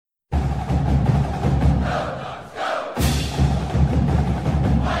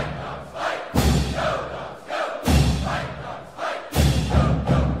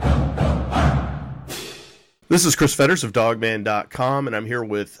This is Chris Fetters of Dogman.com, and I'm here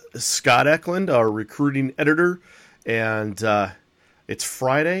with Scott Eklund, our recruiting editor. And it's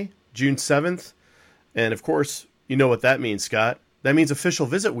Friday, June 7th. And of course, you know what that means, Scott. That means official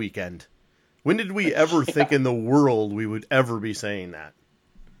visit weekend. When did we ever think in the world we would ever be saying that?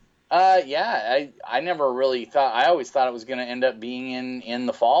 I never really thought. I always thought it was going to end up being in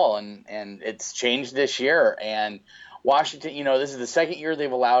the fall, and it's changed this year. And Washington, this is the second year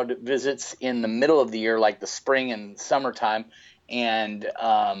they've allowed visits in the middle of the year, like the spring and summertime. And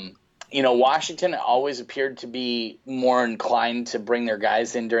Washington always appeared to be more inclined to bring their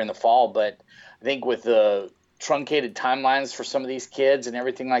guys in during the fall, but I think with the truncated timelines for some of these kids and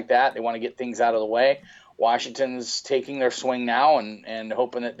everything like that, they want to get things out of the way. Washington's taking their swing now and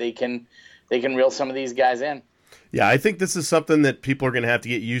hoping that they can reel some of these guys in. Yeah, I think this is something that people are going to have to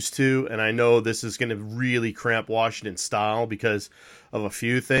get used to, and I know this is going to really cramp Washington's style because of a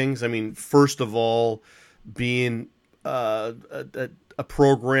few things. I mean, first of all, being a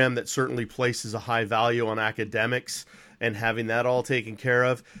program that certainly places a high value on academics and having that all taken care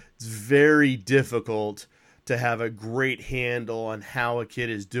of, it's very difficult to have a great handle on how a kid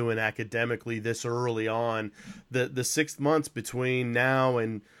is doing academically this early on. The 6 months between now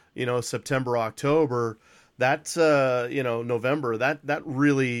and September, October, that's November, that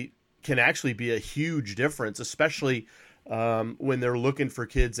really can actually be a huge difference, especially when they're looking for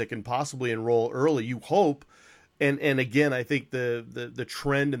kids that can possibly enroll early. You hope, and again, I think the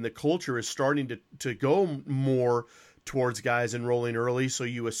trend and the culture is starting to go more towards guys enrolling early, so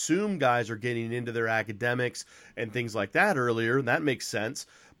you assume guys are getting into their academics and things like that earlier, and that makes sense.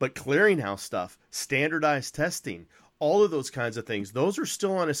 But clearinghouse stuff, standardized testing, all of those kinds of things, those are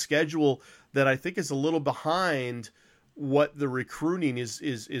still on a schedule that I think is a little behind what the recruiting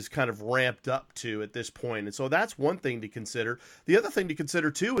is kind of ramped up to at this point. And so that's one thing to consider. The other thing to consider,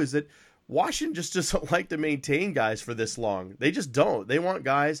 too, is that Washington just doesn't like to maintain guys for this long. They just don't. They want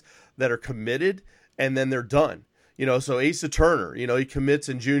guys that are committed, and then they're done. So Asa Turner, he commits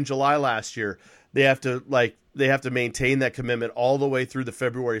in June, July last year. They have to maintain that commitment all the way through the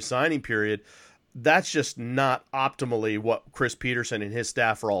February signing period. That's just not optimally what Chris Petersen and his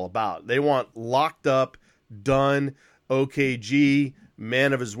staff are all about. They want locked up, done, OKG,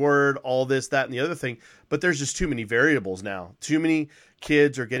 man of his word, all this, that, and the other thing. But there's just too many variables now. Too many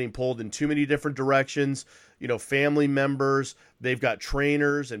kids are getting pulled in too many different directions. Family members, they've got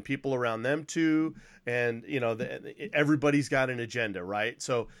trainers and people around them too. And, everybody's got an agenda, right?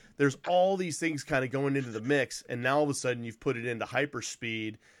 So there's all these things kind of going into the mix. And now all of a sudden you've put it into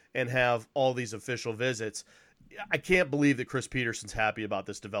hyperspeed and have all these official visits. I can't believe that Chris Petersen's happy about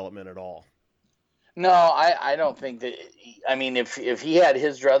this development at all. No, I don't think that. I mean, if he had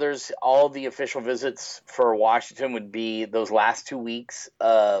his druthers, all the official visits for Washington would be those last 2 weeks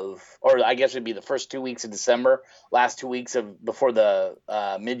or I guess it'd be the first 2 weeks of December, last 2 weeks before the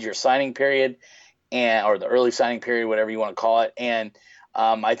mid-year signing period, or the early signing period, whatever you want to call it. And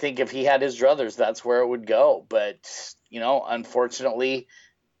I think if he had his druthers, that's where it would go. But unfortunately,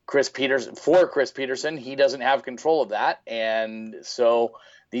 Chris Petersen, he doesn't have control of that, and so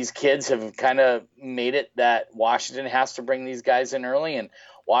these kids have kind of made it that Washington has to bring these guys in early, and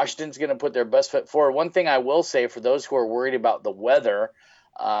Washington's going to put their best foot forward. One thing I will say for those who are worried about the weather,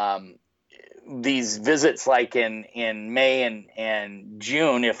 these visits like in May and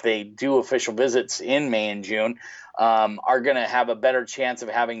June, if they do official visits in May and June, are going to have a better chance of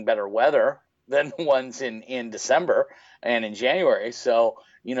having better weather than the ones in December and in January. So,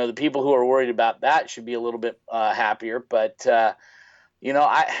 the people who are worried about that should be a little bit happier. But, I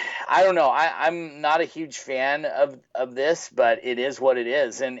don't know. I'm not a huge fan of this, but it is what it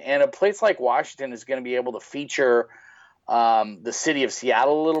is. And a place like Washington is going to be able to feature the city of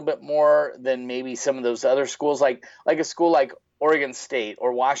Seattle a little bit more than maybe some of those other schools, like a school like Oregon State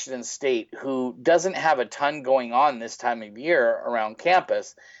or Washington State, who doesn't have a ton going on this time of year around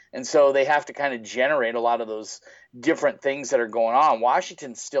campus. And so they have to kind of generate a lot of those different things that are going on.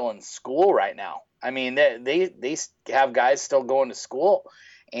 Washington's still in school right now. I mean, they have guys still going to school.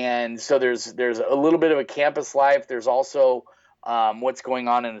 And so there's a little bit of a campus life. There's also what's going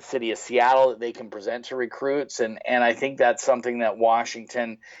on in the city of Seattle that they can present to recruits. And I think that's something that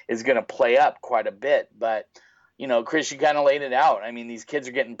Washington is going to play up quite a bit. But, Chris, you kind of laid it out. I mean, these kids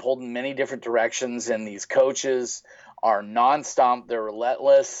are getting pulled in many different directions, and these coaches are nonstop. They're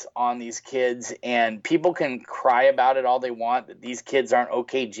relentless on these kids, and people can cry about it all they want that these kids aren't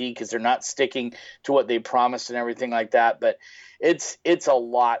OKG because they're not sticking to what they promised and everything like that. But it's a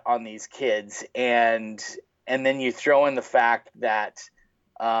lot on these kids, and then you throw in the fact that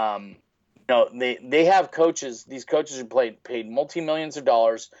they have coaches. These coaches are paid multi-millions of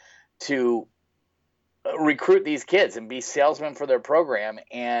dollars to recruit these kids and be salesmen for their program,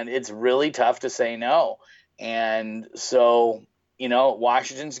 and it's really tough to say no. And so,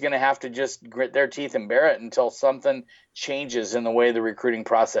 Washington's going to have to just grit their teeth and bear it until something changes in the way the recruiting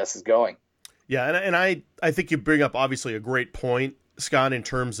process is going. Yeah, and I think you bring up obviously a great point, Scott, in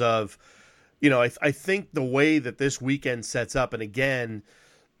terms of, I think the way that this weekend sets up, and again,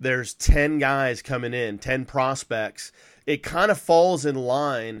 there's 10 guys coming in, 10 prospects. It kind of falls in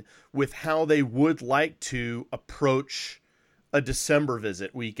line with how they would like to approach a December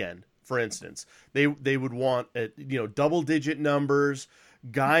visit weekend, for instance. They would want, double-digit numbers,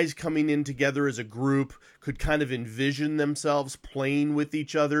 guys coming in together as a group, could kind of envision themselves playing with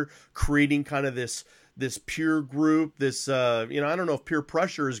each other, creating kind of this peer group, this, I don't know if peer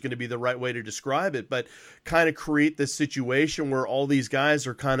pressure is going to be the right way to describe it, but kind of create this situation where all these guys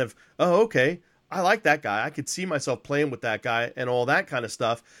are kind of, oh, okay, I like that guy. I could see myself playing with that guy and all that kind of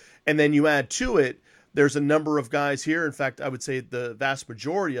stuff. And then you add to it, there's a number of guys here. In fact, I would say the vast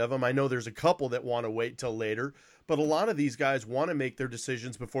majority of them, I know there's a couple that want to wait till later, but a lot of these guys want to make their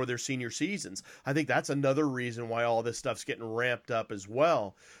decisions before their senior seasons. I think that's another reason why all this stuff's getting ramped up as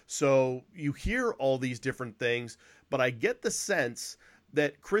well. So you hear all these different things, but I get the sense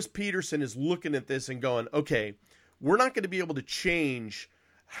that Chris Petersen is looking at this and going, okay, we're not going to be able to change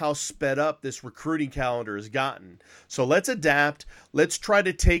how sped up this recruiting calendar has gotten. So let's adapt. Let's try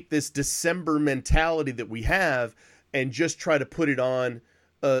to take this December mentality that we have and just try to put it on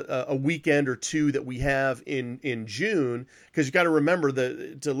a weekend or two that we have in June, because you got to remember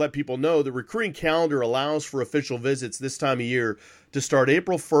to let people know the recruiting calendar allows for official visits this time of year to start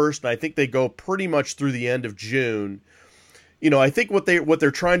April 1st, and I think they go pretty much through the end of June. I think what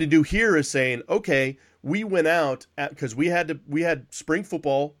they're trying to do here is saying, okay, we went out because we had spring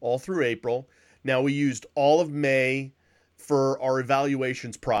football all through April. Now we used all of May for our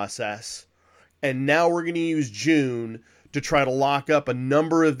evaluations process, and now we're going to use June to try to lock up a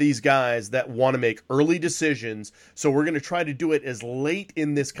number of these guys that want to make early decisions. So we're going to try to do it as late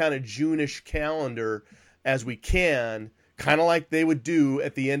in this kind of June-ish calendar as we can, kind of like they would do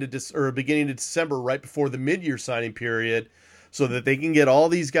at the end of or beginning of December, right before the mid-year signing period, so that they can get all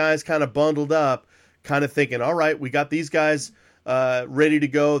these guys kind of bundled up, kind of thinking, all right, we got these guys ready to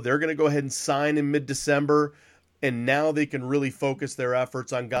go. They're going to go ahead and sign in mid-December, and now they can really focus their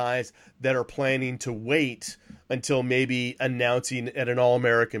efforts on guys that are planning to wait until maybe announcing at an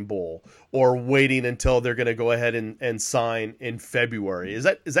All-American Bowl, or waiting until they're going to go ahead and sign in February. Is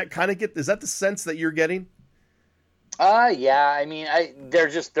that the sense that you're getting? Yeah. I mean,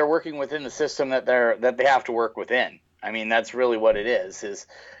 they're working within the system that they have to work within. I mean, that's really what it is,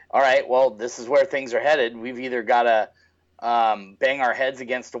 all right, well, this is where things are headed. We've either got to bang our heads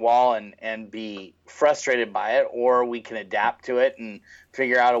against the wall and be frustrated by it, or we can adapt to it and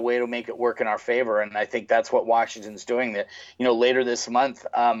figure out a way to make it work in our favor. And I think that's what Washington's doing. That, later this month,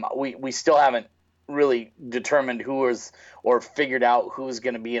 we still haven't really determined who is, or figured out who's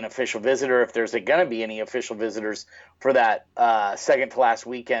going to be an official visitor, if there's going to be any official visitors for that second to last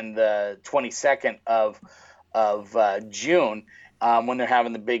weekend, the 22nd of June, when they're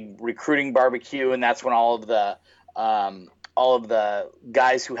having the big recruiting barbecue, and that's when all of the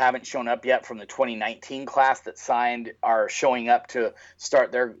guys who haven't shown up yet from the 2019 class that signed are showing up to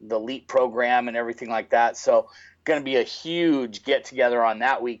start the LEAP program and everything like that. So going to be a huge get together on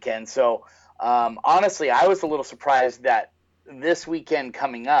that weekend. So honestly, I was a little surprised that this weekend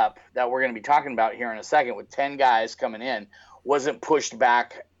coming up that we're going to be talking about here in a second, with 10 guys coming in, wasn't pushed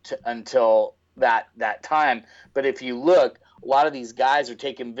back until that time. But if you look, a lot of these guys are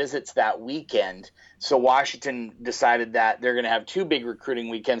taking visits that weekend. So Washington decided that they're going to have two big recruiting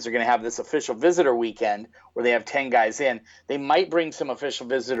weekends. They're going to have this official visitor weekend where they have 10 guys in. They might bring some official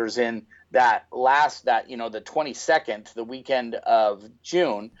visitors in the 22nd, the weekend of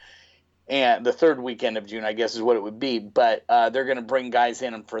June, and the third weekend of June, I guess is what it would be. But they're going to bring guys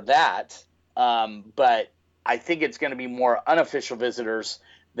in for that. But I think it's going to be more unofficial visitors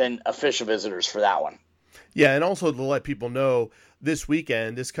than official visitors for that one. Yeah, and also to let people know, this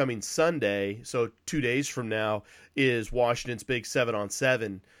weekend, this coming Sunday, so 2 days from now, is Washington's big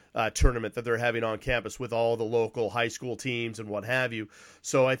 7-on-7 tournament that they're having on campus with all the local high school teams and what have you.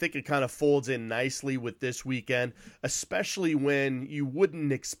 So I think it kind of folds in nicely with this weekend, especially when you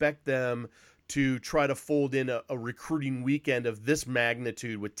wouldn't expect them to try to fold in a recruiting weekend of this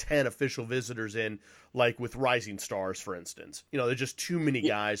magnitude with 10 official visitors in like with Rising Stars, for instance. There's just too many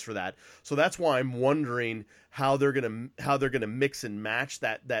guys for that. So that's why I'm wondering how they're gonna mix and match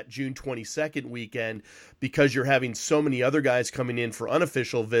that June 22nd weekend, because you're having so many other guys coming in for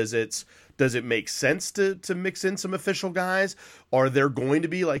unofficial visits. Does it make sense to mix in some official guys? Are there going to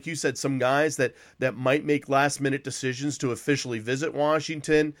be, like you said, some guys that might make last minute decisions to officially visit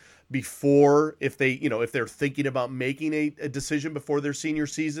Washington before, if they're thinking about making a decision before their senior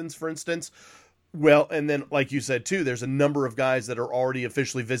seasons, for instance? Well, and then, like you said, too, there's a number of guys that are already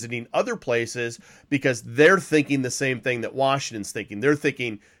officially visiting other places because they're thinking the same thing that Washington's thinking. They're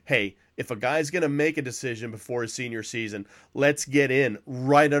thinking, hey, if a guy's going to make a decision before his senior season, let's get in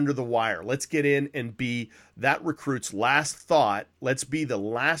right under the wire. Let's get in and be that recruit's last thought. Let's be the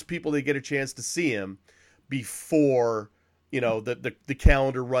last people that get a chance to see him before, the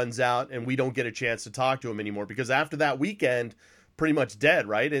calendar runs out and we don't get a chance to talk to him anymore. Because after that weekend, pretty much dead,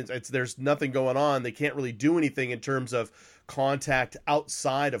 right? There's nothing going on. They can't really do anything in terms of contact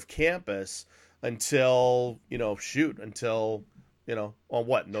outside of campus until on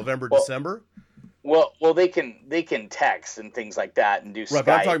what, November, December? Well, they can text and things like that and do Skype. Right,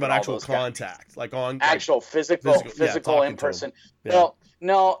 but I'm talking about actual contact, like on actual physical in person. Yeah. Well,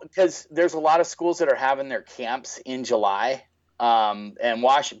 no, because there's a lot of schools that are having their camps in July. And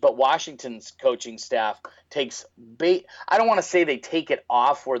Washington's coaching staff takes I don't want to say they take it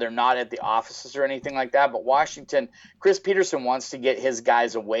off where they're not at the offices or anything like that, but Chris Peterson wants to get his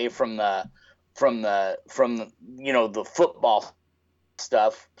guys away from the football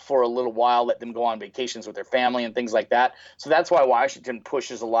stuff for a little while, let them go on vacations with their family and things like that. So that's why Washington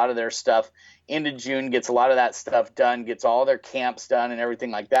pushes a lot of their stuff into June, gets a lot of that stuff done, gets all their camps done and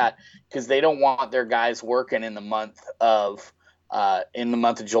everything like that, because they don't want their guys working in the month of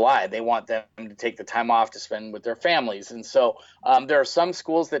July. They want them to take the time off to spend with their families. And so there are some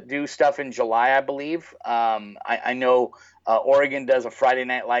schools that do stuff in July, I believe. I know Oregon does a Friday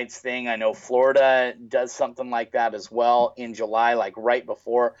Night Lights thing. I know Florida does something like that as well in July, like right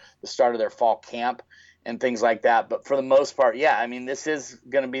before the start of their fall camp and things like that. But for the most part, yeah, I mean, this is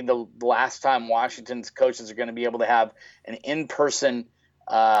going to be the last time Washington's coaches are going to be able to have an in-person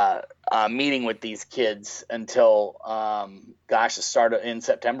meeting with these kids until, the start in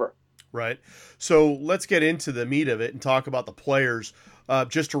September. Right. So let's get into the meat of it and talk about the players.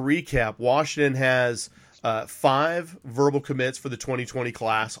 Just to recap, Washington has 5 verbal commits for the 2020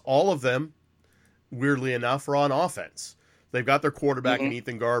 class. All of them, weirdly enough, are on offense. They've got their quarterback in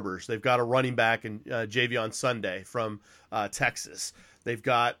Ethan Garbers. They've got a running back in Javion Sunday from Texas. They've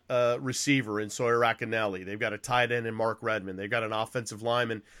got a receiver in Sawyer Racanelli. They've got a tight end in Mark Redmond. They've got an offensive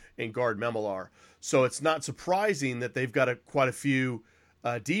lineman in Gard Memelar. So it's not surprising that they've got quite a few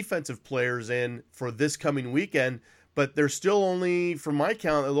defensive players in for this coming weekend, but there's still only, from my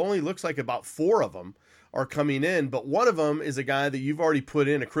count, it only looks like about 4 of them are coming in, but one of them is a guy that you've already put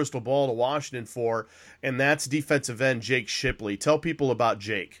in a crystal ball to Washington for, and that's defensive end Jake Shipley. Tell people about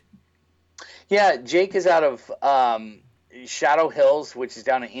Jake. Yeah, Jake is out of Shadow Hills, which is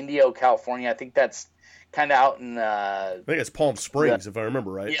down in Indio, California. I think that's kind of out in I think it's Palm Springs, if I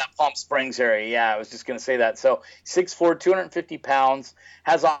remember right. Yeah, Palm Springs area. Yeah, I was just going to say that. So 6'4", 250 pounds,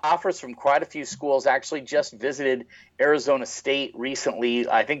 has offers from quite a few schools. Actually just visited Arizona State recently.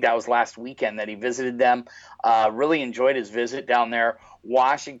 I think that was last weekend that he visited them. Really enjoyed his visit down there.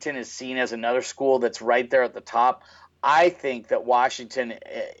 Washington is seen as another school that's right there at the top. I think that Washington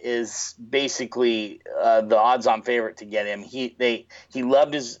is basically the odds-on favorite to get him. He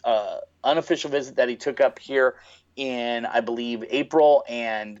loved his unofficial visit that he took up here in, I believe, April,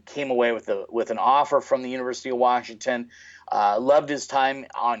 and came away with an offer from the University of Washington. Loved his time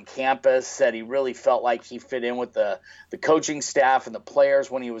on campus. Said he really felt like he fit in with the coaching staff and the players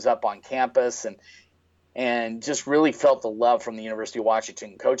when he was up on campus, and just really felt the love from the University of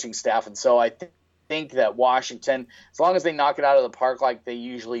Washington coaching staff. And so I think that Washington, as long as they knock it out of the park like they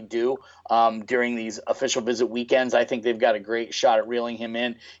usually do during these official visit weekends, I think they've got a great shot at reeling him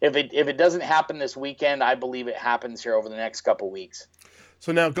in. If it doesn't happen this weekend, I believe it happens here over the next couple weeks.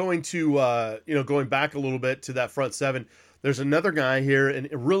 So now going back a little bit to that front seven, there's another guy here,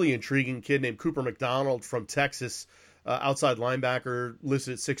 a really intriguing kid named Cooper McDonald from Texas, outside linebacker,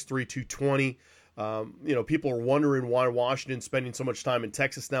 listed at 6'3", 220. People are wondering why Washington's spending so much time in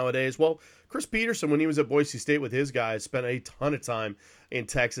Texas nowadays. Well, Chris Peterson, when he was at Boise State with his guys, spent a ton of time in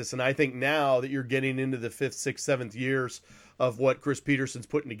Texas. And I think now that you're getting into the 5th, 6th, 7th years of what Chris Peterson's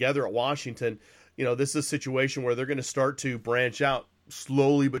putting together at Washington, this is a situation where they're going to start to branch out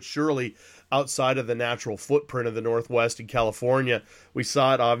slowly but surely outside of the natural footprint of the Northwest and California. We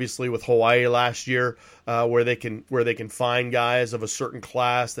saw it obviously with Hawaii last year, where they can find guys of a certain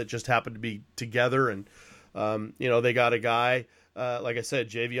class that just happen to be together, and they got a guy like I said,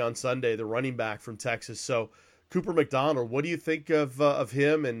 Javion Sunday, the running back from Texas. So Cooper McDonald, what do you think of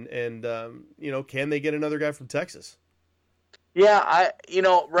him, and can they get another guy from Texas? Yeah,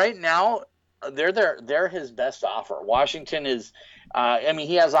 right now they're his best offer. Washington is,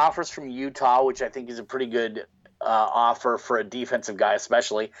 he has offers from Utah, which I think is a pretty good offer for a defensive guy,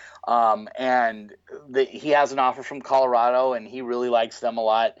 especially. He has an offer from Colorado, and he really likes them a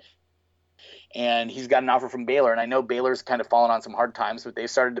lot. And he's got an offer from Baylor, and I know Baylor's kind of fallen on some hard times, but they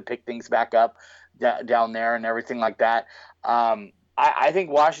started to pick things back up down there and everything like that. I think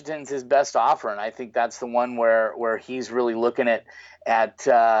Washington's his best offer, and I think that's the one where he's really looking at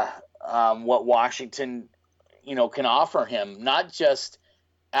what Washington, can offer him, not just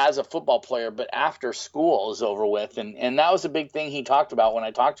as a football player, but after school is over with. And that was a big thing he talked about when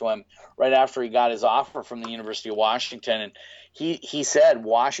I talked to him right after he got his offer from the University of Washington. And he said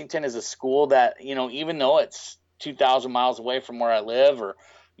Washington is a school that, even though it's 2,000 miles away from where I live, or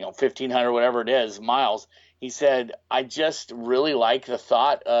 1,500, whatever it is, miles, he said, I just really like the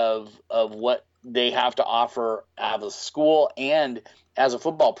thought of what they have to offer as a school and as a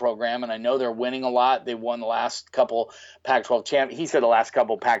football program. And I know they're winning a lot. They won the last couple Pac-12 he said the last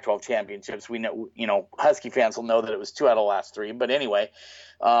couple Pac-12 championships. We know, Husky fans will know that it was 2 out of the last 3. But anyway,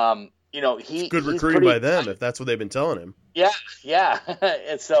 it's good recruiting by them, if that's what they've been telling him. Yeah.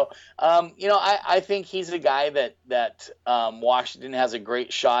 And so, I think he's a guy that Washington has a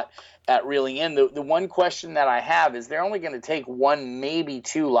great shot at reeling in. The one question that I have is they're only going to take 1, maybe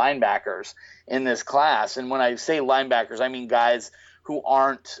 2 linebackers in this class. And when I say linebackers, I mean guys who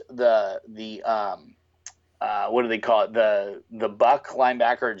aren't the what do they call it? The buck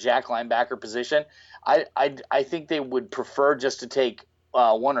linebacker or jack linebacker position. I think they would prefer just to take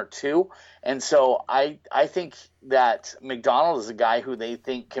 1 or 2. And so I think that McDonald is a guy who they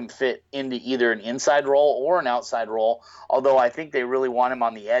think can fit into either an inside role or an outside role, although I think they really want him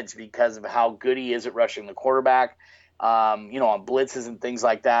on the edge because of how good he is at rushing the quarterback, on blitzes and things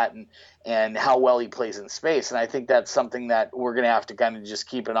like that, and how well he plays in space. And I think that's something that we're going to have to kind of just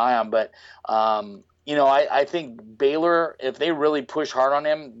keep an eye on. But I think Baylor, if they really push hard on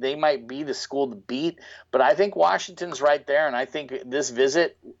him, they might be the school to beat. But I think Washington's right there, and I think this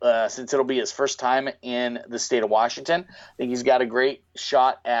visit, since it'll be his first time in the state of Washington, I think he's got a great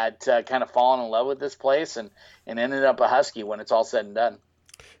shot at kind of falling in love with this place and ending up a Husky when it's all said and done.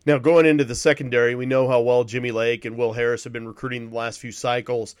 Now, going into the secondary, we know how well Jimmy Lake and Will Harris have been recruiting the last few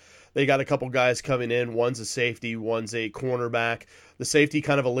cycles. They got a couple guys coming in. One's a safety, one's a cornerback. The safety,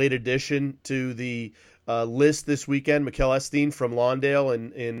 kind of a late addition to the list this weekend. Mikel Esteen from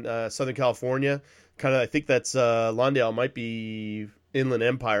Lawndale in Southern California. Kind of, I think that's Lawndale might be Inland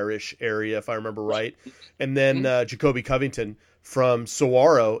Empire-ish area, if I remember right. And then Jacoby Covington from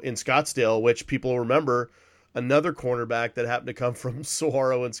Saguaro in Scottsdale, which people remember, another cornerback that happened to come from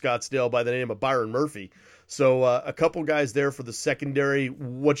Saguaro in Scottsdale by the name of Byron Murphy. So a couple guys there for the secondary.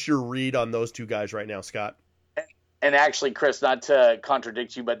 What's your read on those 2 guys right now, Scott? And actually, Chris, not to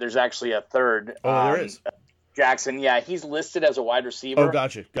contradict you, but there's actually a third. Oh, there is. Jackson, yeah, he's listed as a wide receiver. Oh,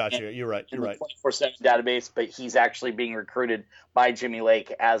 gotcha. You're right. In the 24/7 database, but he's actually being recruited by Jimmy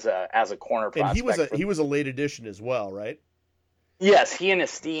Lake as a corner prospect. And he was a late addition as well, right? Yes, he and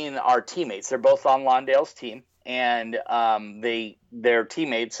Esteen are teammates. They're both on Lawndale's team, and they're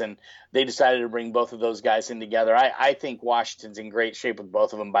teammates, and they decided to bring both of those guys in together. I think Washington's in great shape with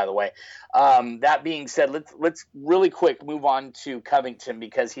both of them, by the way. That being said, let's really quick move on to Covington,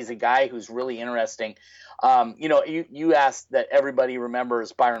 because he's a guy who's really interesting. You asked that everybody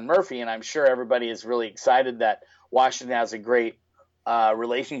remembers Byron Murphy, and I'm sure everybody is really excited that Washington has a great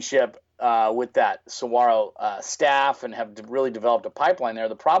relationship with that Saguaro staff and have really developed a pipeline there.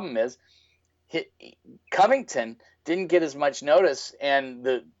 The problem is Covington didn't get as much notice, and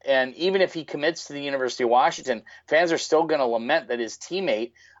even if he commits to the University of Washington, fans are still going to lament that his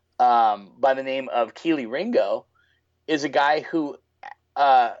teammate by the name of Keely Ringo is a guy who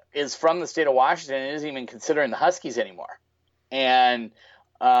is from the state of Washington and isn't even considering the Huskies anymore. And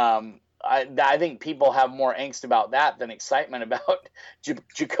I think people have more angst about that than excitement about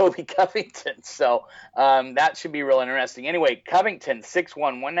Jacoby Covington. So that should be real interesting. Anyway, Covington, 6'1",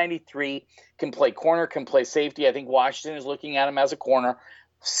 193, can play corner, can play safety. I think Washington is looking at him as a corner.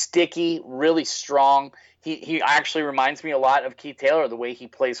 Sticky, really strong. He actually reminds me a lot of Keith Taylor, the way he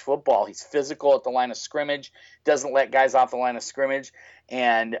plays football. He's physical at the line of scrimmage, doesn't let guys off the line of scrimmage.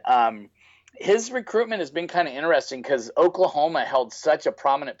 And his recruitment has been kind of interesting because Oklahoma held such a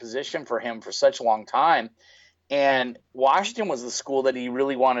prominent position for him for such a long time. And Washington was the school that he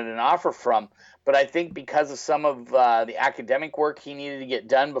really wanted an offer from. But I think because of some of the academic work he needed to get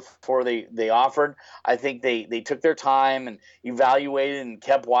done before they offered, I think they took their time and evaluated and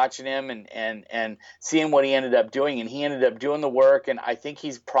kept watching him and seeing what he ended up doing. And he ended up doing the work. And I think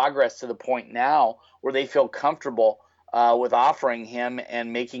he's progressed to the point now where they feel comfortable with offering him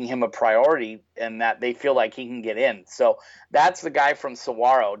and making him a priority, and that they feel like he can get in. So that's the guy from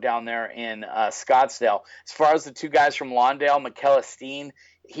Saguaro down there in Scottsdale. As far as the two guys from Lawndale, Michaela Steen,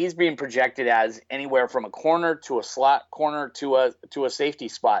 he's being projected as anywhere from a corner to a slot corner to a safety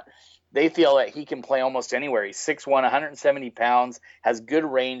spot. They feel that he can play almost anywhere. He's 6'1", 170 pounds, has good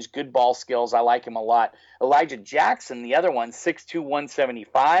range, good ball skills. I like him a lot. Elijah Jackson, the other one, 6'2",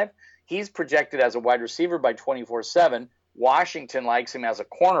 175. He's projected as a wide receiver by 24/7. Washington likes him as a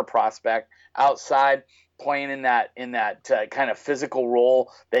corner prospect outside, playing in that kind of physical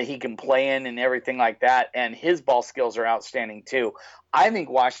role that he can play in and everything like that. And his ball skills are outstanding too. I think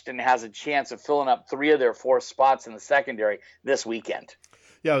Washington has a chance of filling up 3 of their 4 spots in the secondary this weekend.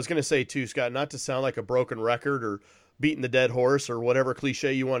 Yeah, I was going to say too, Scott, not to sound like a broken record or beating the dead horse or whatever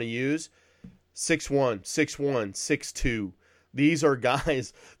cliche you want to use. 6'1", 6'1", 6'2". These are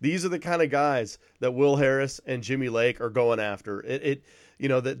guys. These are the kind of guys that Will Harris and Jimmy Lake are going after.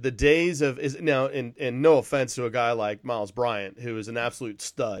 The days of is now. And no offense to a guy like Miles Bryant, who is an absolute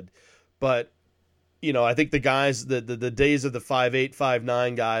stud, but I think the guys, the days of the 5'8",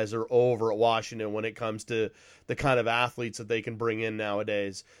 5'9" guys are over at Washington when it comes to the kind of athletes that they can bring in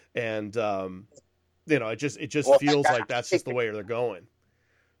nowadays. And it just feels like that's just the way they're going.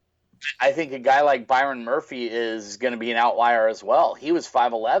 I think a guy like Byron Murphy is going to be an outlier as well. He was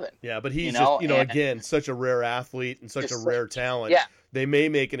 5'11". Yeah, but he's again, such a rare athlete and such a rare talent. Yeah. They may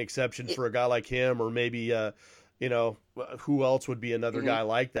make an exception for a guy like him, or maybe, who else would be another guy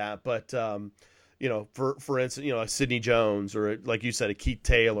like that. But, for instance, Sidney Jones, or like you said, a Keith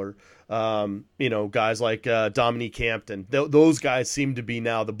Taylor, guys like Dominique Hampton. Those guys seem to be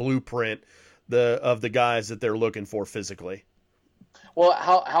now the blueprint of the guys that they're looking for physically. Well,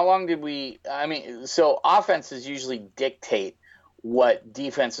 how long did so offenses usually dictate what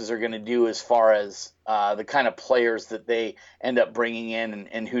defenses are going to do as far as the kind of players that they end up bringing in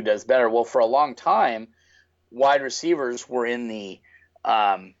and who does better. Well, for a long time, wide receivers were in the,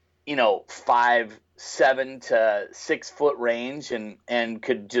 5'7" to 6 foot range and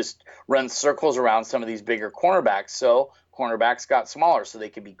could just run circles around some of these bigger cornerbacks. So cornerbacks got smaller so they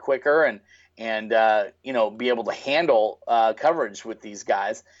could be quicker and be able to handle coverage with these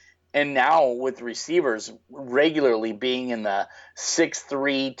guys. And now with receivers regularly being in the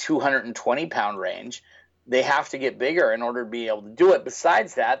 6'3", 220-pound range, they have to get bigger in order to be able to do it.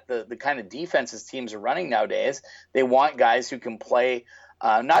 Besides that, the kind of defenses teams are running nowadays, they want guys who can play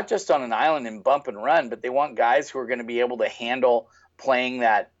not just on an island and bump and run, but they want guys who are going to be able to handle playing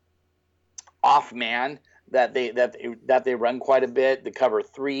that off man that they run quite a bit, the cover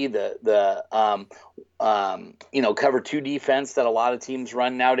 3, the cover 2 defense that a lot of teams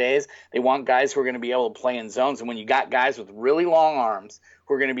run nowadays. They want guys who are going to be able to play in zones. And when you got guys with really long arms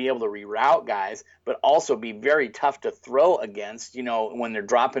who are going to be able to reroute guys, but also be very tough to throw against, when they're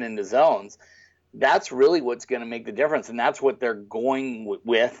dropping into zones, that's really what's going to make the difference. And that's what they're going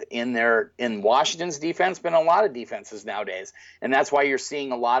with in Washington's defense, but in a lot of defenses nowadays. And that's why you're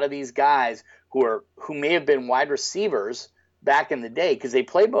seeing a lot of these guys who may have been wide receivers back in the day, because they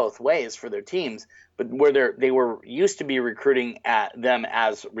play both ways for their teams, but where they were used to be recruiting at them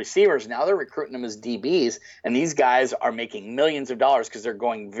as receivers, now they're recruiting them as DBs, and these guys are making millions of dollars because they're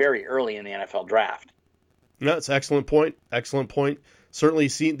going very early in the NFL draft. No, it's an excellent point. Excellent point. Certainly,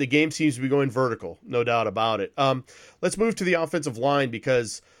 the game seems to be going vertical, no doubt about it. Let's move to the offensive line,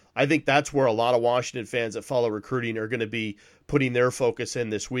 because I think that's where a lot of Washington fans that follow recruiting are going to be putting their focus in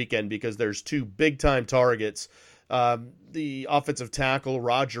this weekend, because there's 2 big-time targets. The offensive tackle,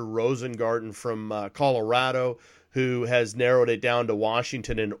 Roger Rosengarten from Colorado, who has narrowed it down to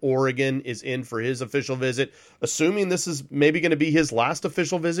Washington and Oregon, is in for his official visit, assuming this is maybe going to be his last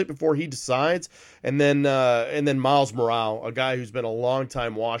official visit before he decides. And then Miles Morale, a guy who's been a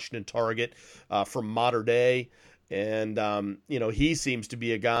longtime Washington target from Mater Dei. And, he seems to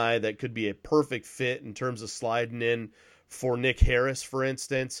be a guy that could be a perfect fit in terms of sliding in for Nick Harris, for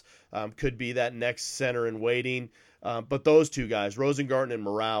instance. Could be that next center in waiting. But those 2 guys, Rosengarten and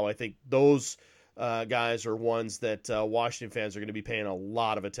Morale, I think those guys are ones that Washington fans are going to be paying a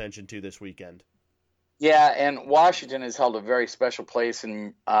lot of attention to this weekend. Yeah, and Washington has held a very special place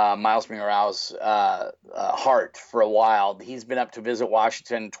in Miles Morale's heart for a while. He's been up to visit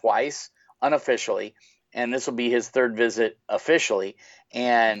Washington twice unofficially, and this will be his third visit officially,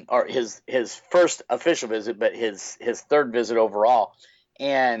 or his first official visit, but his third visit overall.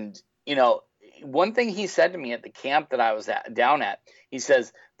 And one thing he said to me at the camp that I was down at, he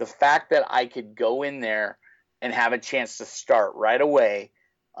says the fact that I could go in there and have a chance to start right away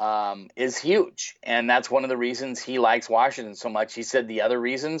is huge. And that's one of the reasons he likes Washington so much. He said the other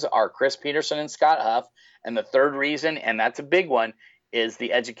reasons are Chris Petersen and Scott Huff. And the third reason, and that's a big one, is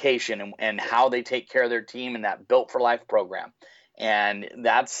the education and how they take care of their team and that Built for Life program. And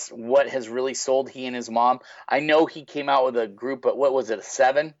that's what has really sold he and his mom. I know he came out with a group of, what was it,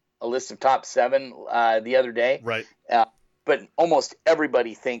 a list of top 7 the other day. Right. But almost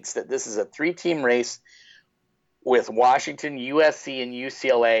everybody thinks that this is a 3-team race with Washington, USC, and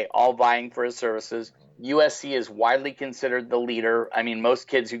UCLA all vying for his services. USC is widely considered the leader. I mean, most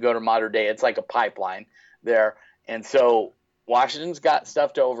kids who go to Modern Day, it's like a pipeline there. And so Washington's got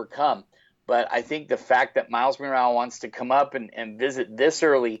stuff to overcome. But I think the fact that Miles Morale wants to come up and visit this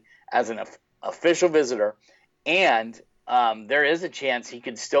early as an official visitor, and there is a chance he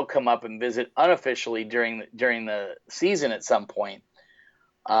could still come up and visit unofficially during the season at some point.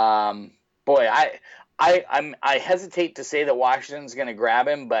 I hesitate to say that Washington's going to grab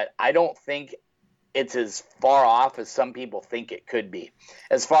him, but I don't think it's as far off as some people think it could be.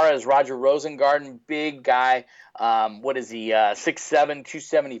 As far as Roger Rosengarten, big guy, what is he, 6'7",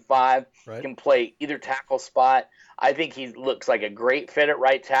 275, right. Can play either tackle spot. I think he looks like a great fit at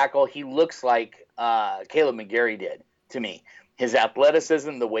right tackle. He looks like Caleb McGarry did to me. His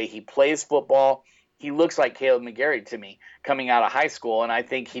athleticism, the way he plays football, he looks like Caleb McGarry to me coming out of high school, and I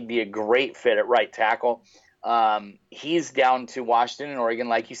think he'd be a great fit at right tackle. He's down to Washington and Oregon.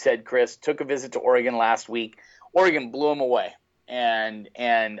 Like you said, Chris, took a visit to Oregon last week. Oregon blew him away. And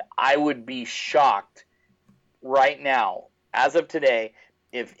I would be shocked right now, as of today,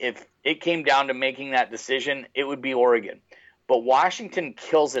 if it came down to making that decision, it would be Oregon. But Washington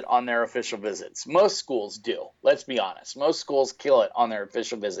kills it on their official visits. Most schools do. Let's be honest. Most schools kill it on their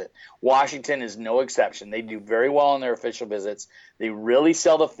official visit. Washington is no exception. They do very well on their official visits. They really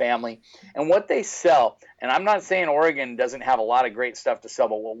sell the family. And what they sell, and I'm not saying Oregon doesn't have a lot of great stuff to sell,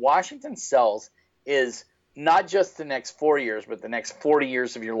 but what Washington sells is not just the next 4 years, but the next 40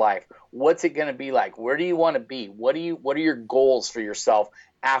 years of your life. What's it going to be like? Where do you want to be? What are your goals for yourself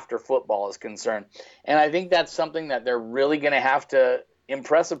after football is concerned? And I think that's something that they're really going to have to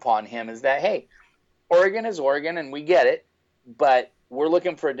impress upon him, is that, hey, Oregon is Oregon and we get it, but we're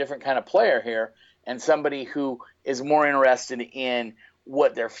looking for a different kind of player here, and somebody who is more interested in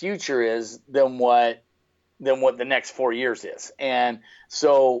what their future is than what the next 4 years is. And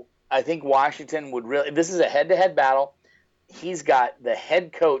so I think Washington would really – this is a head-to-head battle. He's got the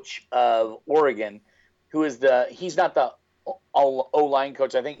head coach of Oregon, who is he's not the O-line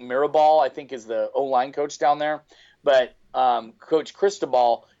coach. I think Mirabal, is the O-line coach down there. But Coach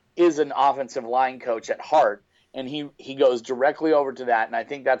Cristobal is an offensive line coach at heart, and he goes directly over to that, and I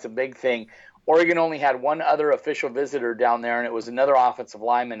think that's a big thing. Oregon only had one other official visitor down there, and it was another offensive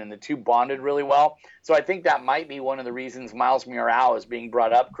lineman, and the two bonded really well. So I think that might be one of the reasons Miles Morale is being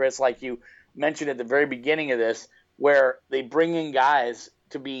brought up, Chris, like you mentioned at the very beginning of this, where they bring in guys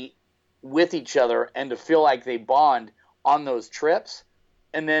to be with each other and to feel like they bond on those trips.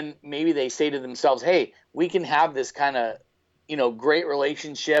 And then maybe they say to themselves, hey, we can have this kind of, great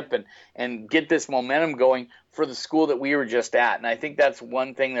relationship and get this momentum going for the school that we were just at. And I think that's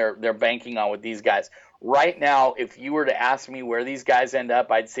one thing they're banking on with these guys. Right now, if you were to ask me where these guys end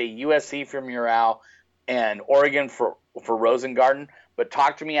up, I'd say USC for Morale and Oregon for Rosengarten. But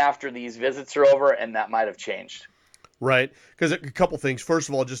talk to me after these visits are over, and that might have changed. Right. Because a couple things. First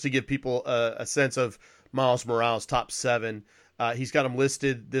of all, just to give people a sense of Miles Morale's top 7, he's got them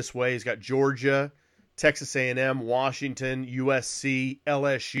listed this way. He's got Georgia, Texas A&M, Washington, USC,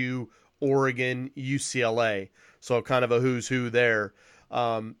 LSU, Oregon, UCLA. So kind of a who's who there.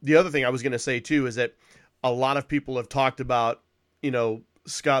 The other thing I was going to say, too, is that a lot of people have talked about,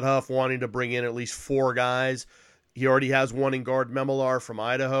 Scott Huff wanting to bring in at least 4 guys. He already has one in guard Memelar from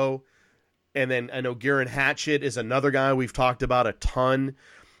Idaho. And then I know Garen Hatchett is another guy we've talked about a ton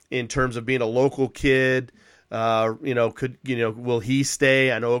in terms of being a local kid. Will he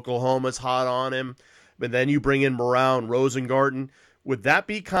stay? I know Oklahoma's hot on him. But then you bring in Morale and Rosengarten. Would that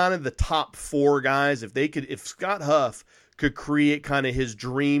be kind of the top 4 guys? If Scott Huff could create kind of his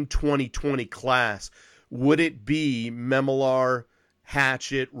dream 2020 class, would it be Memelar,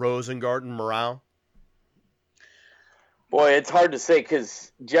 Hatchett, Rosengarten, Morale? Boy, it's hard to say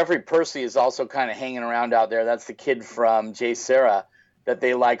because Jeffrey Percy is also kind of hanging around out there. That's the kid from J. Sarah that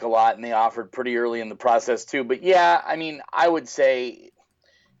they like a lot, and they offered pretty early in the process too. But yeah, I mean, I would say,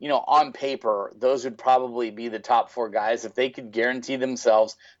 on paper, those would probably be the top 4 guys. If they could guarantee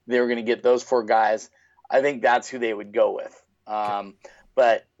themselves they were going to get those 4 guys, I think that's who they would go with.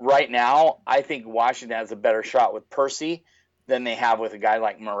 But right now, I think Washington has a better shot with Percy than they have with a guy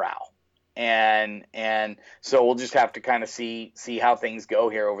like Morale. And so we'll just have to kind of see how things go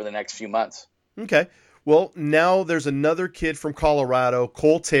here over the next few months. Okay. Well, now there's another kid from Colorado,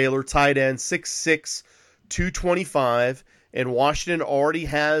 Cole Taylor, tight end, 6'6", 225, and Washington already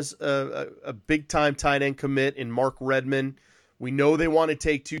has a big-time tight end commit in Mark Redmond. We know they want to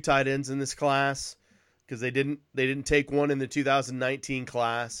take 2 tight ends in this class because they didn't take one in the 2019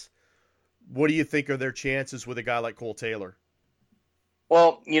 class. What do you think are their chances with a guy like Cole Taylor?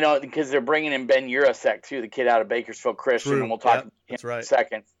 Well, because they're bringing in Ben Urasek too, the kid out of Bakersfield Christian, and we'll talk about him in a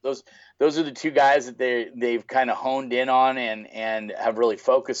second. Those are the 2 guys that they've kind of honed in on and have really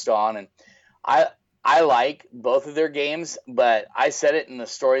focused on. And I like both of their games, but I said it in the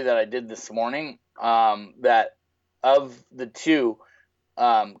story that I did this morning that of the 2,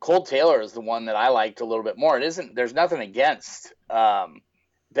 Cole Taylor is the one that I liked a little bit more. There's nothing against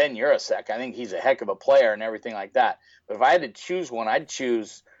Ben Urasek. I think he's a heck of a player and everything like that. But if I had to choose one, I'd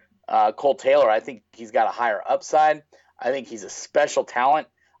choose Cole Taylor. I think he's got a higher upside. I think he's a special talent.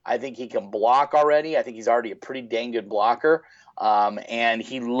 I think he can block already. I think he's already a pretty dang good blocker. And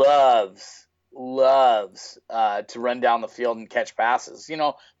he loves to run down the field and catch passes,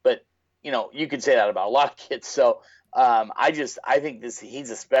 but you could say that about a lot of kids. So I think he's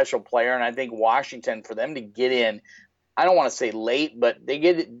a special player. And I think Washington, for them to get in, I don't want to say late, but they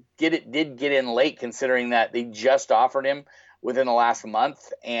did get in late, considering that they just offered him within the last month,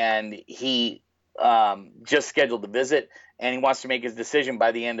 and he just scheduled the visit, and he wants to make his decision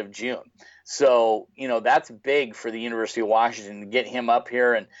by the end of June. So, that's big for the University of Washington to get him up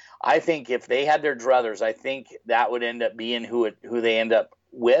here. And I think if they had their druthers, I think that would end up being who they end up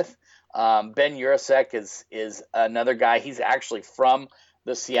with. Ben Urasek is another guy. He's actually from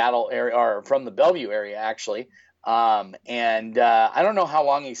the Seattle area, or from the Bellevue area, actually. And I don't know how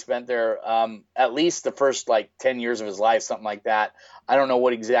long he spent there, at least the first 10 years of his life, something like that. I don't know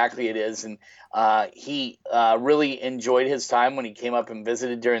what exactly it is. And he really enjoyed his time when he came up and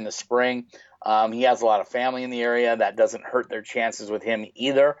visited during the spring. He has a lot of family in the area. That doesn't hurt their chances with him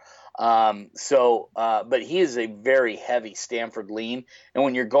either. But he is a very heavy Stanford lean. And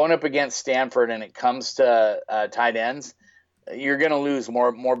when you're going up against Stanford and it comes to tight ends, you're going to lose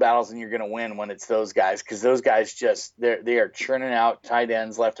more battles than you're going to win when it's those guys, because those guys they are churning out tight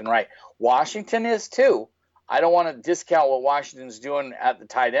ends left and right. Washington is too. I don't want to discount what Washington's doing at the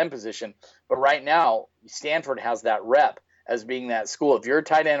tight end position, but right now Stanford has that rep as being that school. If you're a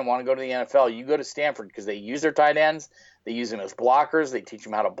tight end and want to go to the NFL, you go to Stanford because they use their tight ends. They use them as blockers. They teach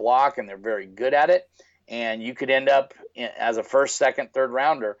them how to block, and they're very good at it. And you could end up as a first, second, third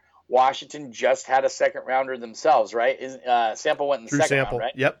rounder. Washington just had a second rounder themselves, right? Sample went in the second round,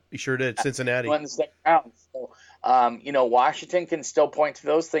 right? Yep, he sure did. Cincinnati went in the second round. So, Washington can still point to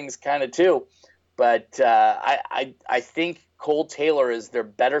those things kind of too. But I think Cole Taylor is their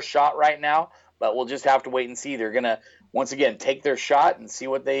better shot right now. But we'll just have to wait and see. They're gonna once again take their shot and see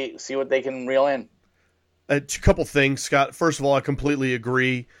what they can reel in. A couple things, Scott. First of all, I completely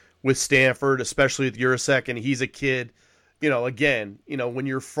agree with Stanford, especially with Urasek, and he's a kid. When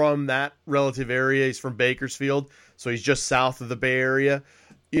you're from that relative area, he's from Bakersfield, so he's just south of the Bay Area.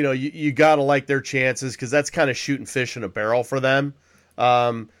 You got to like their chances, because that's kind of shooting fish in a barrel for them.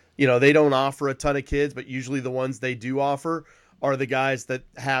 They don't offer a ton of kids, but usually the ones they do offer are the guys that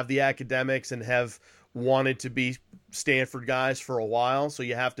have the academics and have wanted to be Stanford guys for a while, so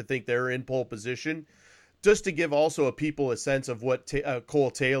you have to think they're in pole position. Just to give also people a sense of what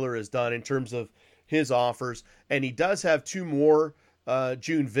Cole Taylor has done in terms of his offers, and he does have 2 more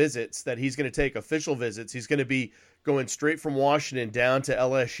June visits that he's going to take, official visits. He's going to be going straight from Washington down to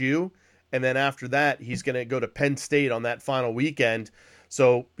LSU, and then after that he's going to go to Penn State on that final weekend.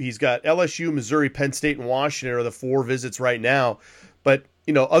 So he's got LSU, Missouri, Penn State, and Washington are the 4 visits right now. But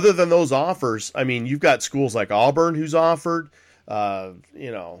other than those offers, I mean, you've got schools like Auburn who's offered.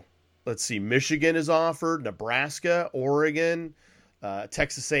 Let's see, Michigan is offered, Nebraska, Oregon,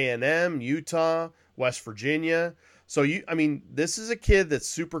 Texas A&M, Utah, West Virginia. So this is a kid that's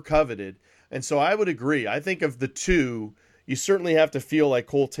super coveted. And so I would agree. I think of the 2, you certainly have to feel like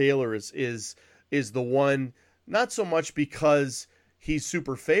Cole Taylor is the one, not so much because he's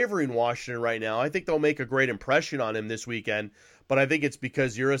super favoring Washington right now. I think they'll make a great impression on him this weekend, but I think it's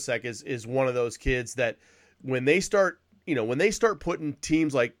because Urasek is one of those kids that when they start putting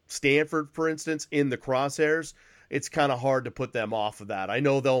teams like Stanford, for instance, in the crosshairs, it's kind of hard to put them off of that. I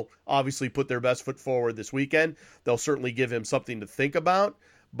know they'll obviously put their best foot forward this weekend. They'll certainly give him something to think about.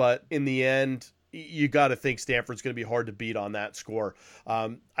 but in the end, you got to think Stanford's going to be hard to beat on that score.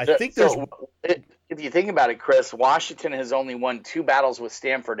 If you think about it, Chris, Washington has only won 2 battles with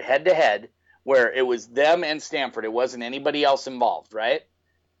Stanford head-to-head where it was them and Stanford. It wasn't anybody else involved, right?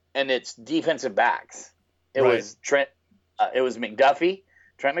 And it's defensive backs. It was Trent McDuffie,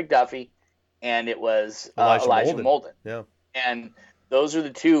 and it was Elijah Molden. Yeah. And those are the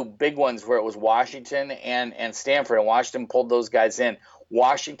 2 big ones where it was Washington and Stanford, and Washington pulled those guys in.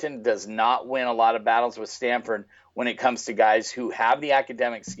 Washington does not win a lot of battles with Stanford when it comes to guys who have the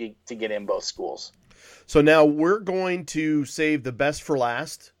academics to get in both schools. So now we're going to save the best for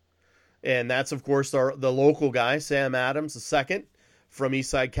last, and that's, of course, the local guy, Sam Adams, the second from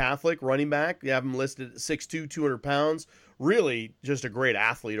Eastside Catholic, running back. You have him listed at 6'2", 200 pounds. Really just a great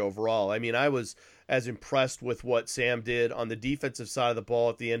athlete overall. I mean, I was as impressed with what Sam did on the defensive side of the ball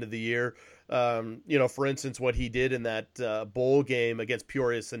at the end of the year. For instance, what he did in that bowl game against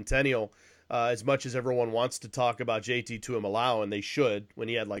Peoria Centennial, as much as everyone wants to talk about JT Tuimoloau, and they should, when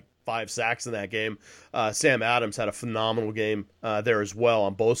he had like 5 sacks in that game, Sam Adams had a phenomenal game there as well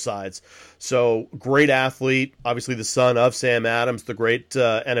on both sides. So great athlete, obviously the son of Sam Adams, the great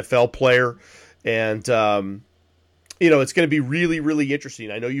NFL player. And, it's going to be really, really interesting.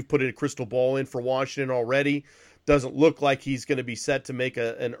 I know you've put a crystal ball in for Washington already. Doesn't look like he's going to be set to make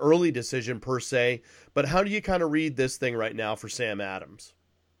an early decision per se. But how do you kind of read this thing right now for Sam Adams?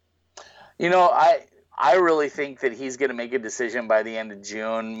 I really think that he's going to make a decision by the end of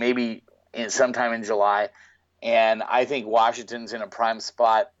June, maybe sometime in July. And I think Washington's in a prime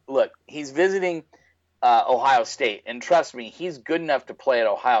spot. Look, he's visiting Ohio State. And trust me, he's good enough to play at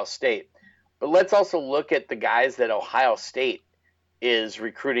Ohio State. But let's also look at the guys that Ohio State is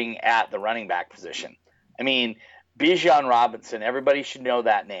recruiting at the running back position. I mean, Bijan Robinson, everybody should know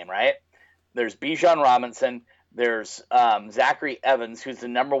that name, right? There's Bijan Robinson. There's Zachary Evans, who's the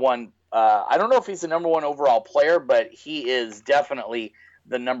number one. I don't know if he's the number 1 overall player, but he is definitely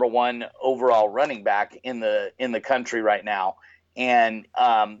the number 1 overall running back in the country right now. And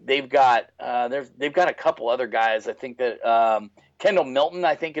they've got a couple other guys. I think that Kendall Milton,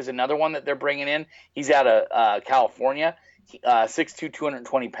 I think, is another one that they're bringing in. He's out of California, 6'2",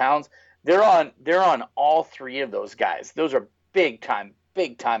 220 pounds. They're on all 3 of those guys. Those are big time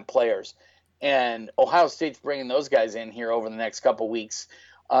players. And Ohio State's bringing those guys in here over the next couple weeks.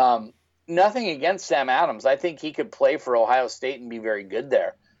 Nothing against Sam Adams. I think he could play for Ohio State and be very good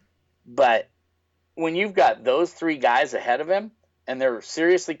there. But when you've got those 3 guys ahead of him and they're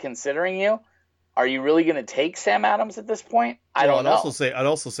seriously considering you, are you really going to take Sam Adams at this point? I don't know. I'd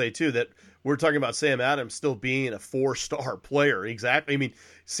also say too that we're talking about Sam Adams still being a 4-star player. Exactly. I mean,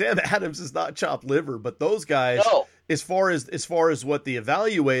 Sam Adams is not chopped liver, but those guys, as far as what the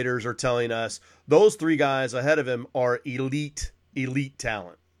evaluators are telling us, those 3 guys ahead of him are elite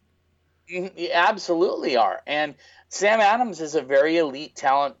talent. You absolutely are. And Sam Adams is a very elite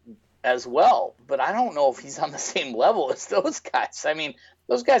talent as well, but I don't know if he's on the same level as those guys. I mean,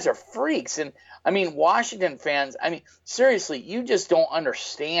 those guys are freaks. And I mean, Washington fans, seriously, you just don't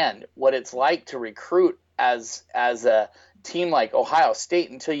understand what it's like to recruit as a team like Ohio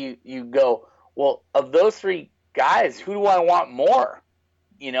State until you go, well, of those 3 guys, who do I want more?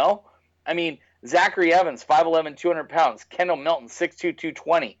 Zachary Evans, 5'11", 200 pounds. Kendall Milton, 6'2",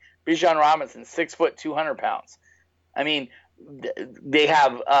 220. Bijan Robinson, 6 foot, 200 pounds. They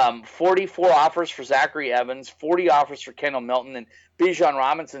have 44 offers for Zachary Evans, 40 offers for Kendall Milton, and Bijan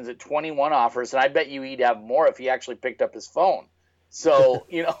Robinson's at 21 offers. And I bet you he'd have more if he actually picked up his phone. So,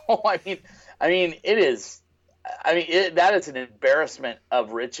 it is. That is an embarrassment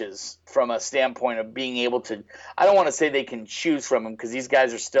of riches from a standpoint of being able to. I don't want to say they can choose from them because these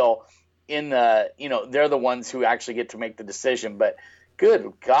guys are still in the. They're the ones who actually get to make the decision, but.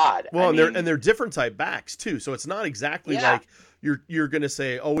 Good God! Well, they're different type backs too, so it's not exactly like you're going to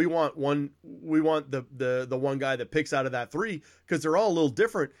say, oh, we want the one guy that picks out of that 3 because they're all a little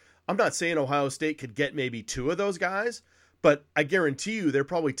different. I'm not saying Ohio State could get maybe 2 of those guys, but I guarantee you they're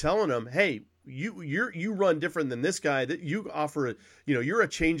probably telling them, hey, you run different than this guy. That you offer, you're a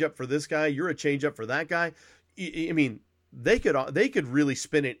change up for this guy, you're a change up for that guy. They could really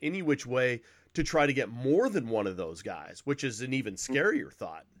spin it any which way to try to get more than one of those guys, which is an even scarier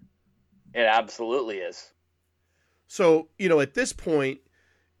thought. It absolutely is. So, at this point,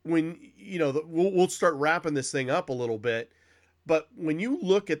 when, we'll start wrapping this thing up a little bit, but when you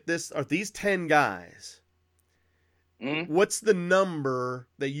look at these 10 guys, what's the number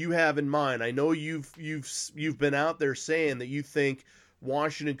that you have in mind? I know you've been out there saying that you think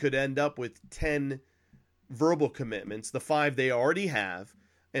Washington could end up with 10 verbal commitments, the 5 they already have,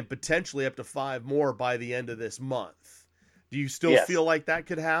 and potentially up to 5 more by the end of this month. Do you still Yes. feel like that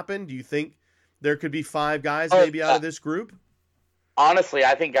could happen? Do you think there could be 5 guys Oh, maybe out of this group? Honestly,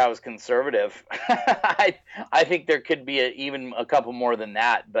 I think I was conservative. I think there could be even a couple more than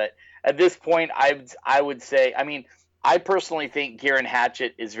that. But at this point, I would say, I mean, I personally think Garen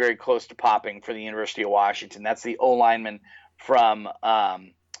Hatchett is very close to popping for the University of Washington. That's the O lineman from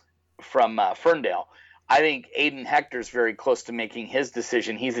Ferndale. I think Aiden Hector's very close to making his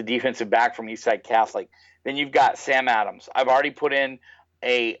decision. He's a defensive back from Eastside Catholic. Then you've got Sam Adams. I've already put in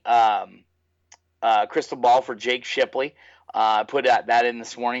a crystal ball for Jake Shipley. Put that in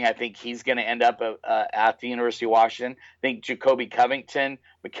this morning. I think he's going to end up at the University of Washington. I think Jacoby Covington,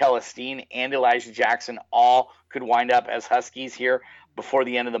 Michaela Steen, and Elijah Jackson all could wind up as Huskies here before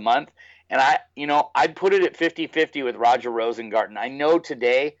the end of the month. And I'd put it at 50-50 with Roger Rosengarten. I know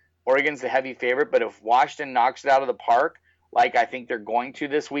today Oregon's the heavy favorite, but if Washington knocks it out of the park, like I think they're going to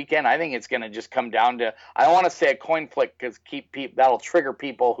this weekend, I think it's going to just come down to, I don't want to say a coin flick because that'll trigger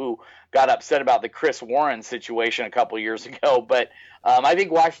people who got upset about the Chris Warren situation a couple years ago. But I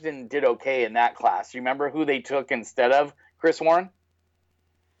think Washington did okay in that class. Do you remember who they took instead of Chris Warren?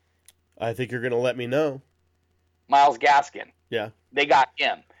 I think you're going to let me know. Myles Gaskin. Yeah. They got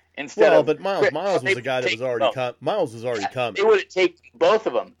him instead of. But Myles was a guy that was already coming. Myles was already coming. It would have taken both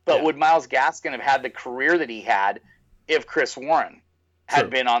of them. But would Myles Gaskin have had the career that he had if Chris Warren had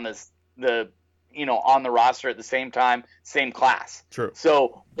been on on the roster at the same time, same class? True.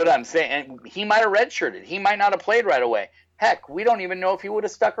 So what I'm saying, and he might have redshirted. He might not have played right away. Heck, we don't even know if he would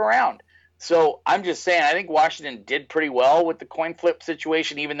have stuck around. So I'm just saying, I think Washington did pretty well with the coin flip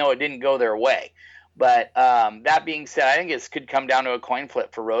situation, even though it didn't go their way. But that being said, I think this could come down to a coin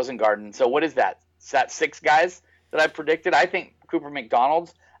flip for Rosengarten. So what is that? Is that 6 guys that I predicted? I think Cooper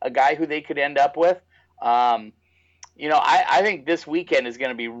McDonald's a guy who they could end up with. I think this weekend is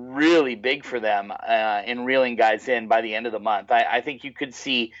going to be really big for them in reeling guys in by the end of the month. I think you could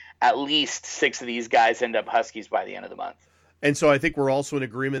see at least 6 of these guys end up Huskies by the end of the month. And so I think we're also in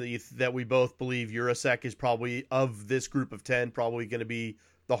agreement that we both believe Urasek is probably, of this group of 10, probably going to be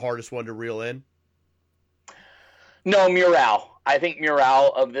the hardest one to reel in. No, Murao. I think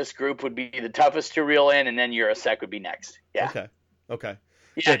Murao of this group would be the toughest to reel in, and then Urasek would be next. Yeah. Okay.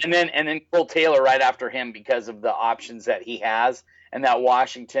 Yeah, and then Cole Taylor right after him because of the options that he has, and that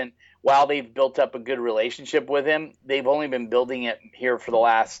Washington, while they've built up a good relationship with him, they've only been building it here for the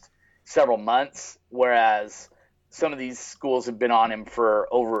last several months, whereas some of these schools have been on him for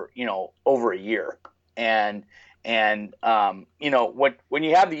over a year. And when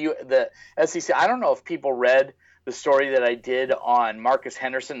you have the SEC, I don't know if people read the story that I did on Marcus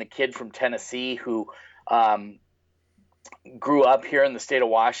Henderson, the kid from Tennessee who grew up here in the state of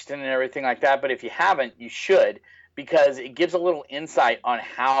Washington and everything like that. But if you haven't, you should, because it gives a little insight on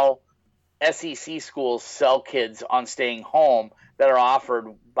how SEC schools sell kids on staying home that are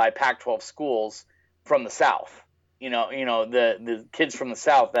offered by Pac-12 schools from the South. The kids from the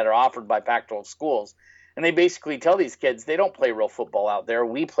South that are offered by Pac-12 schools. And they basically tell these kids they don't play real football out there.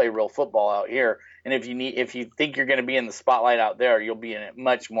 We play real football out here. And if you think you're going to be in the spotlight out there, you'll be in it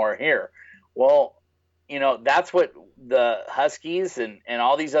much more here. Well, that's what the Huskies and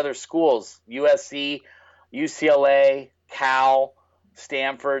all these other schools, USC, UCLA, Cal,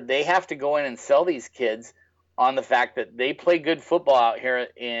 Stanford, they have to go in and sell these kids on the fact that they play good football out here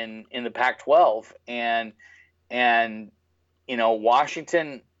in the Pac-12. And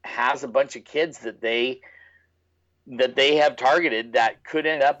Washington has a bunch of kids that they have targeted that could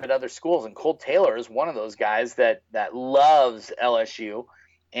end up at other schools. And Cole Taylor is one of those guys that loves LSU.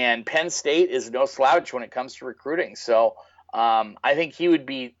 And Penn State is no slouch when it comes to recruiting. So I think he would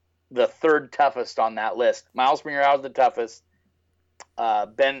be the 3rd toughest on that list. Myles Murao is the toughest.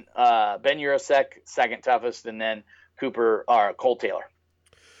 Ben Urasek, 2nd toughest, and then Cole Taylor.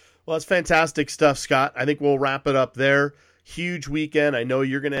 Well, that's fantastic stuff, Scott. I think we'll wrap it up there. Huge weekend. I know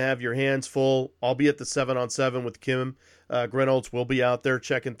you're going to have your hands full. I'll be at the 7-on-7 with Kim Grinolds. We'll be out there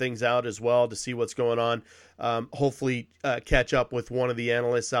checking things out as well to see what's going on. Hopefully catch up with one of the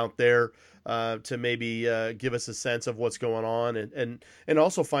analysts out there to maybe give us a sense of what's going on and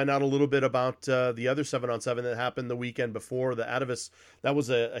also find out a little bit about the other 7-on-7 that happened the weekend before. The Atavis, that was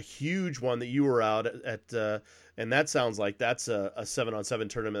a huge one that you were out at and that sounds like that's a 7-on-7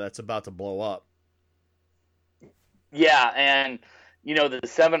 tournament that's about to blow up. Yeah, and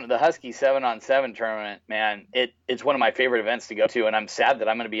the Husky 7-on-7 tournament, man, it's one of my favorite events to go to, and I'm sad that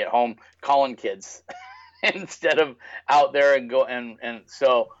I'm going to be at home calling kids instead of out there and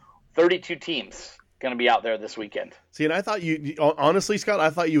so 32 teams going to be out there this weekend. See, and I thought honestly, Scott, I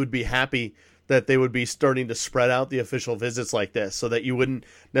thought you would be happy that they would be starting to spread out the official visits like this, so that you wouldn't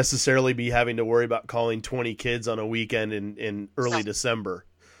necessarily be having to worry about calling 20 kids on a weekend in early December.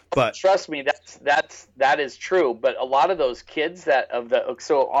 But trust me, that is true. But a lot of those kids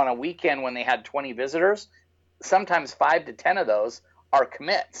so on a weekend when they had 20 visitors, sometimes 5 to 10 of those are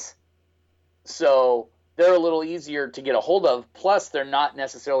commits. So they're a little easier to get a hold of. Plus, they're not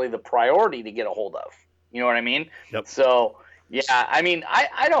necessarily the priority to get a hold of. You know what I mean? Yep. So yeah, I mean,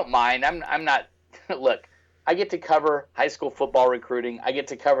 I don't mind. I'm not. Look, I get to cover high school football recruiting. I get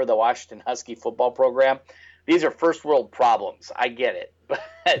to cover the Washington Husky football program. These are first world problems. I get it.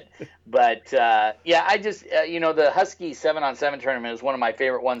 But yeah, I just the Husky 7-on-7 tournament is one of my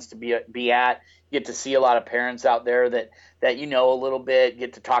favorite ones to be at. Get to see a lot of parents out there that a little bit.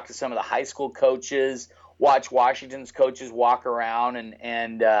 Get to talk to some of the high school coaches. Watch Washington's coaches walk around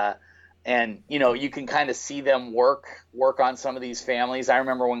and you can kind of see them work on some of these families. I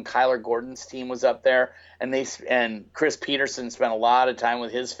remember when Kyler Gordon's team was up there, and Chris Peterson spent a lot of time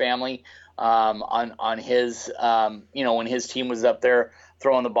with his family on his when his team was up there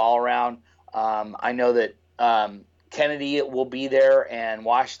throwing the ball around. I know that Kennedy will be there, and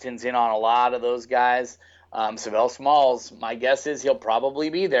Washington's in on a lot of those guys. Savell Smalls, my guess is he'll probably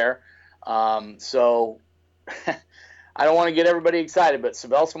be there. So I don't want to get everybody excited, but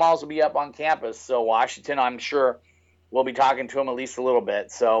Savell Smalls will be up on campus. So Washington, I'm sure, we'll be talking to him at least a little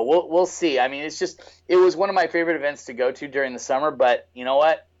bit. So we'll see. I mean, it was one of my favorite events to go to during the summer, but you know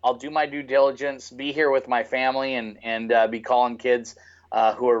what? I'll do my due diligence, be here with my family, and be calling kids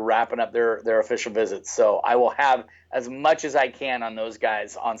who are wrapping up their official visits. So I will have as much as I can on those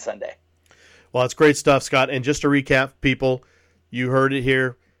guys on Sunday. Well, it's great stuff, Scott. And just to recap, people, you heard it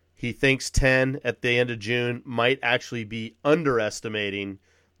here. He thinks 10 at the end of June might actually be underestimating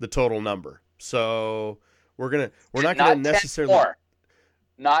the total number. So we're not gonna necessarily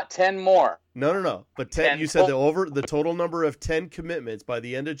not 10 more. No. But 10 you said the total number of 10 commitments by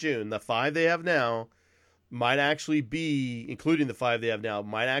the end of June, the 5 they have now might actually be, including the 5 they have now,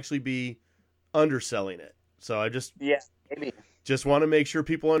 might actually be underselling it. So I maybe just want to make sure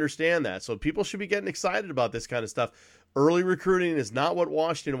people understand that. So people should be getting excited about this kind of stuff. Early recruiting is not what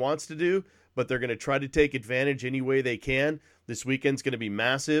Washington wants to do, but they're going to try to take advantage any way they can. This weekend's going to be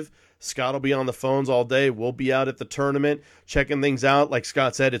massive. Scott will be on the phones all day. We'll be out at the tournament checking things out. Like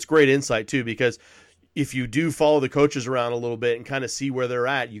Scott said, it's great insight too, because if you do follow the coaches around a little bit and kind of see where they're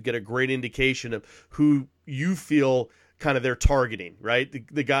at, you get a great indication of who you feel kind of they're targeting, right?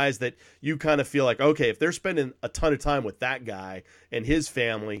 The guys that you kind of feel like, okay, if they're spending a ton of time with that guy and his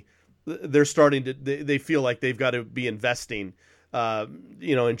family, they're starting to, they feel like they've got to be investing,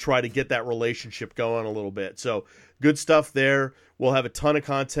 and try to get that relationship going a little bit. So good stuff there. We'll have a ton of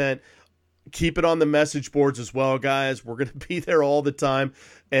content. Keep it on the message boards as well, guys. We're going to be there all the time.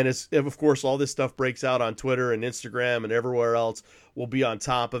 And of course, all this stuff breaks out on Twitter and Instagram and everywhere else. We'll be on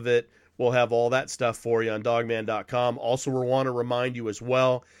top of it. We'll have all that stuff for you on dogman.com. Also, we want to remind you as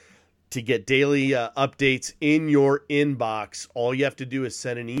well to get daily updates in your inbox. All you have to do is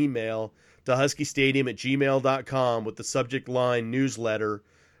send an email to huskystadium@gmail.com with the subject line newsletter.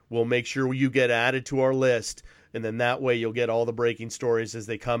 We'll make sure you get added to our list, and then that way you'll get all the breaking stories as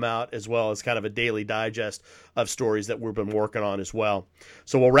they come out, as well as kind of a daily digest of stories that we've been working on as well.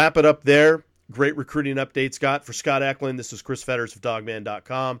 So we'll wrap it up there. Great recruiting update, Scott. For Scott Eklund, this is Chris Fetters of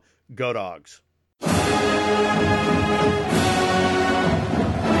dogman.com. Go Dogs.